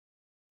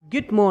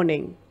Good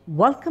morning.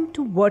 Welcome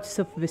to Words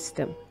of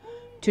Wisdom.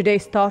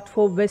 Today's thought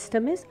for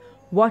wisdom is,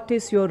 what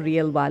is your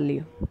real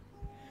value?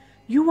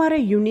 You are a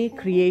unique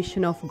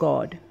creation of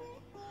God.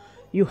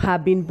 You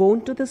have been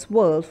born to this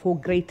world for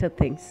greater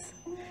things.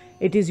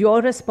 It is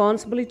your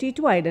responsibility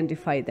to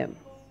identify them.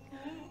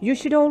 You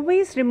should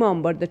always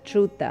remember the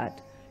truth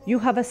that you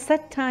have a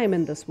set time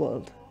in this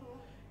world.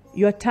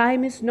 Your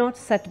time is not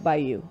set by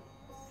you.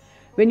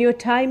 When your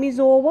time is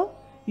over,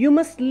 you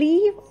must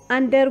leave,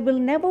 and there will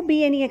never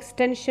be any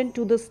extension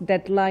to this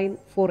deadline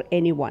for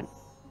anyone.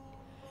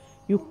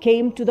 You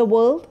came to the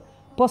world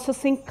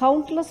possessing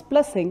countless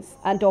blessings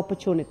and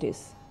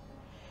opportunities.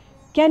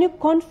 Can you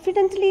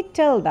confidently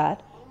tell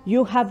that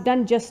you have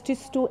done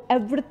justice to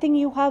everything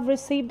you have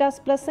received as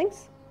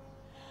blessings?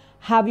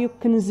 Have you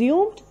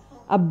consumed,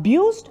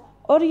 abused,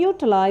 or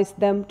utilized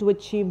them to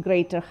achieve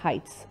greater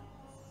heights?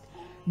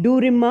 Do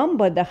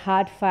remember the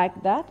hard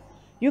fact that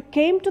you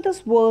came to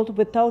this world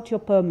without your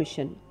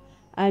permission,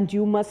 and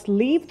you must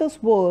leave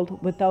this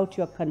world without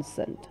your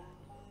consent.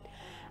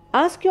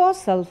 Ask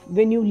yourself,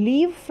 when you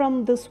leave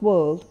from this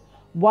world,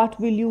 what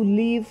will you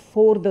leave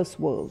for this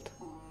world?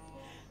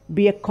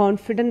 Be a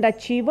confident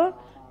achiever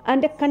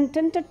and a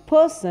contented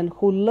person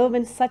who live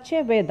in such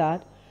a way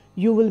that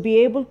you will be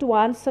able to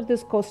answer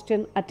this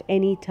question at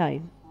any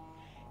time.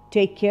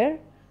 Take care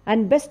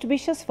and best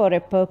wishes for a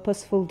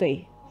purposeful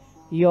day.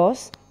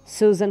 Yours,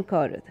 Susan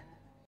Koruth.